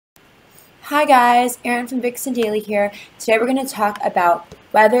Hi guys, Erin from VixenDaily here. Today we're going to talk about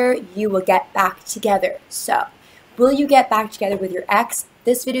whether you will get back together. So, will you get back together with your ex?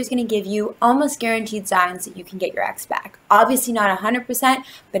 This video is going to give you almost guaranteed signs that you can get your ex back. Obviously not 100%,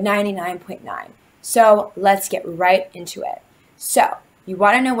 but 99.9. So, let's get right into it. So, you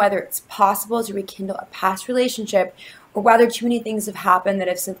want to know whether it's possible to rekindle a past relationship or whether too many things have happened that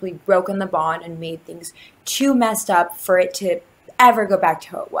have simply broken the bond and made things too messed up for it to ever go back to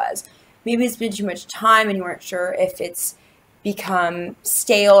how it was. Maybe it's been too much time and you weren't sure if it's become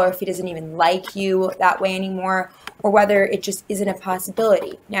stale or if he doesn't even like you that way anymore, or whether it just isn't a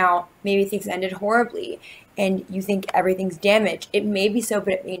possibility. Now, maybe things ended horribly and you think everything's damaged. It may be so,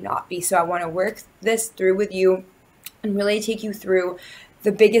 but it may not be. So I want to work this through with you and really take you through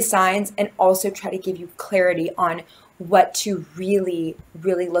the biggest signs and also try to give you clarity on what to really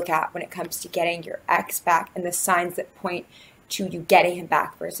look at when it comes to getting your ex back and the signs that point to you getting him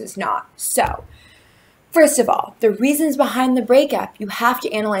back versus not. So, first of all, the reasons behind the breakup. You have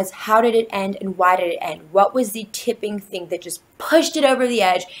to analyze how did it end and why did it end? What was the tipping thing that just pushed it over the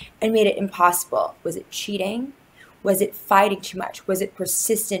edge and made it impossible? Was it cheating? Was it fighting too much? Was it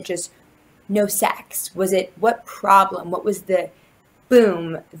persistent, just no sex? Was it what problem? What was the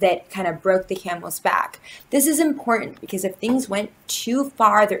boom that kind of broke the camel's back? This is important because if things went too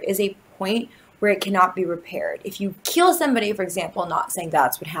far, there is a point where it cannot be repaired. If you kill somebody, for example, not saying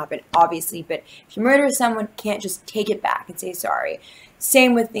that's what happened, obviously, but if you murder someone, you can't just take it back and say sorry.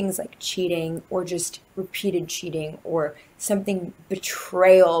 Same with things like cheating or just repeated cheating or something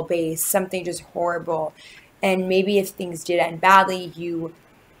betrayal based, something just horrible. And maybe if things did end badly, you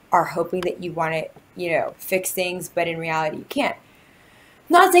are hoping that you want to, fix things, but in reality, you can't.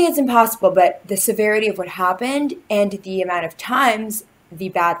 Not saying it's impossible, but the severity of what happened and the amount of times the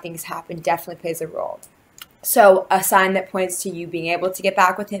bad things happen definitely plays a role. So a sign that points to you being able to get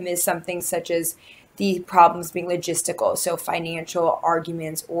back with him is something such as the problems being logistical, so financial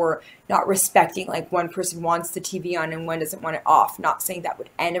arguments or not respecting, like one person wants the TV on and one doesn't want it off. Not saying that would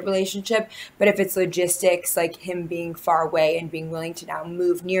end a relationship, but if it's logistics, like him being far away and being willing to now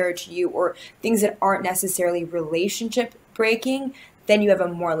move nearer to you, or things that aren't necessarily relationship breaking, then you have a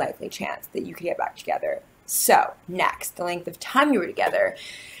more likely chance that you could get back together. So, next, the length of time you were together.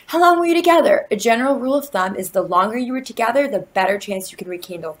 How long were you together? A general rule of thumb is the longer you were together, the better chance you can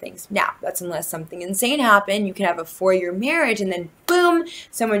rekindle things. Now, that's unless something insane happened. You can have a 4-year marriage and then boom,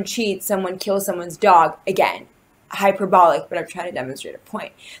 someone cheats, someone kills someone's dog. Again, hyperbolic, but I'm trying to demonstrate a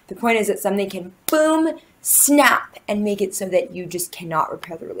point. The point is that something can boom, snap, and make it so that you just cannot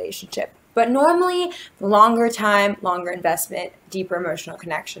repair the relationship. But normally, the longer time, longer investment, deeper emotional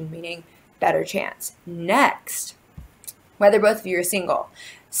connection, meaning better chance. Next, whether both of you are single.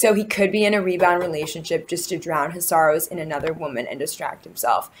 So he could be in a rebound relationship just to drown his sorrows in another woman and distract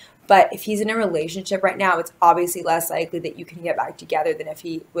himself. But if he's in a relationship right now, it's obviously less likely that you can get back together than if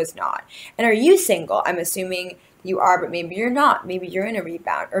he was not. And are you single? I'm assuming you are, but maybe you're not. Maybe you're in a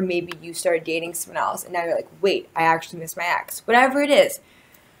rebound, or maybe you started dating someone else and now you're like, wait, I actually miss my ex. Whatever it is.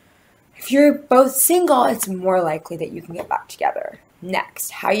 If you're both single, it's more likely that you can get back together. Next,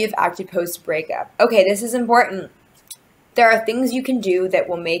 how you've acted post-breakup. Okay, this is important. There are things you can do that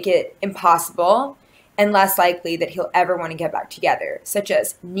will make it impossible and less likely that he'll ever want to get back together, such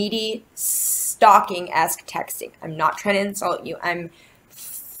as needy, stalking-esque texting. I'm not trying to insult you. I'm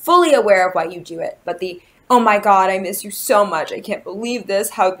fully aware of why you do it, but oh my God, I miss you so much. I can't believe this.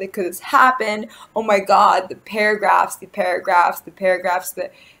 How could this happen? Oh my God, the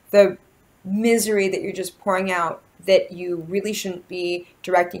misery that you're just pouring out that you really shouldn't be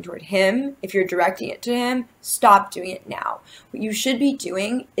directing toward him. If you're directing it to him, stop doing it now. What you should be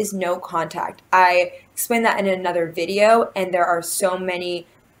doing is no contact. I explained that in another video, and there are so many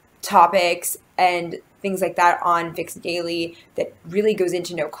topics and things like that on VixenDaily that really goes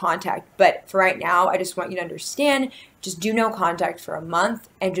into no contact. But for right now, I just want you to understand, just do no contact for a month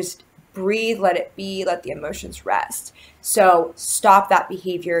and just breathe, let it be, let the emotions rest. So stop that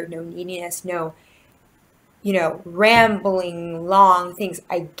behavior, no neediness, no rambling long things.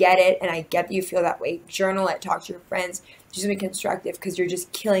 I get it, and I get that you feel that way. Journal it, talk to your friends. Just be constructive because you're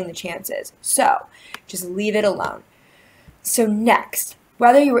just killing the chances. So just leave it alone. So next,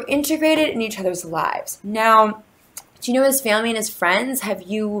 whether you were integrated in each other's lives. Now, do you know his family and his friends? Have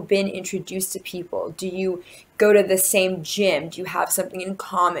you been introduced to people? Do you go to the same gym? Do you have something in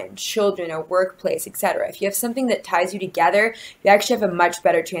common? Children, a workplace, etc. If you have something that ties you together, you actually have a much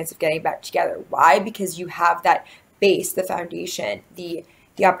better chance of getting back together. Why? Because you have that base, the foundation, the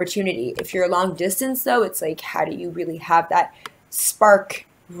opportunity. If you're long distance though, it's like, how do you really have that spark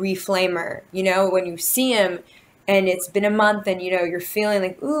reflamer? When you see him and it's been a month and, you're feeling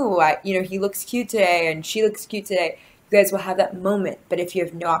like, ooh, he looks cute today and she looks cute today, you guys will have that moment. But if you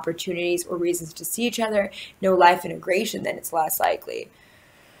have no opportunities or reasons to see each other, no life integration, then it's less likely.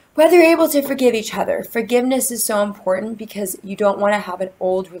 Whether you're able to forgive each other. Forgiveness is so important because you don't want to have an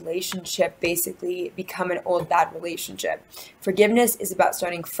old relationship basically become an old bad relationship. Forgiveness is about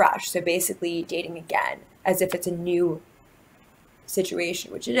starting fresh, so basically dating again as if it's a new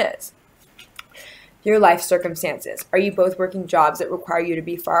situation, which it is. Your life circumstances. Are you both working jobs that require you to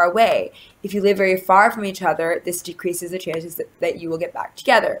be far away? If you live very far from each other, this decreases the chances that you will get back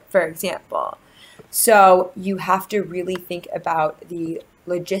together, for example. So you have to really think about the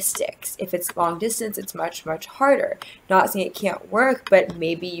logistics. If it's long distance, it's much, much harder. Not saying it can't work, but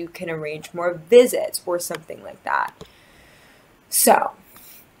maybe you can arrange more visits or something like that. So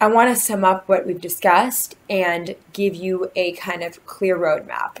I want to sum up what we've discussed and give you a kind of clear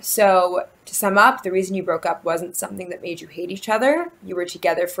roadmap. So to sum up, the reason you broke up wasn't something that made you hate each other. You were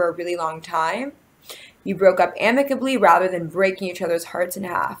together for a really long time. You broke up amicably rather than breaking each other's hearts in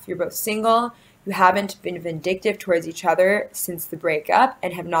half. You're both single. You haven't been vindictive towards each other since the breakup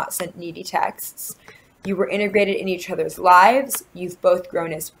and have not sent needy texts. You were integrated in each other's lives. You've both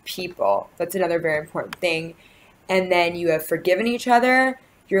grown as people. That's another very important thing. And then you have forgiven each other.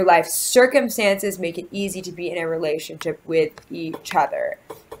 Your life circumstances make it easy to be in a relationship with each other.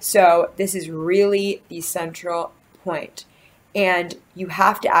 So this is really the central point. And you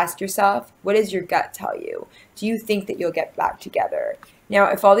have to ask yourself, what does your gut tell you? Do you think that you'll get back together? Now,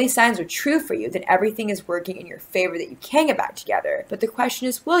 if all these signs are true for you, then everything is working in your favor that you can get back together. But the question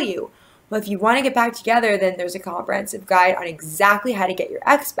is, will you? Well, if you want to get back together, then there's a comprehensive guide on exactly how to get your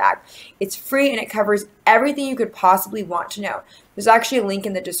ex back. It's free and it covers everything you could possibly want to know. There's actually a link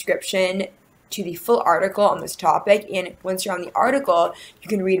in the description to the full article on this topic, and once you're on the article, you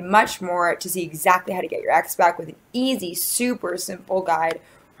can read much more to see exactly how to get your ex back with an easy, super simple guide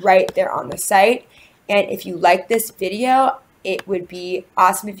right there on the site. And if you like this video, it would be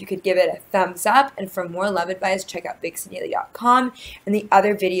awesome if you could give it a thumbs up. And for more love advice, check out VixenDaily.com and the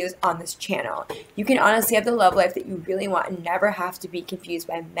other videos on this channel. You can honestly have the love life that you really want and never have to be confused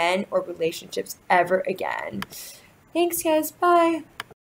by men or relationships ever again. Thanks, guys. Bye.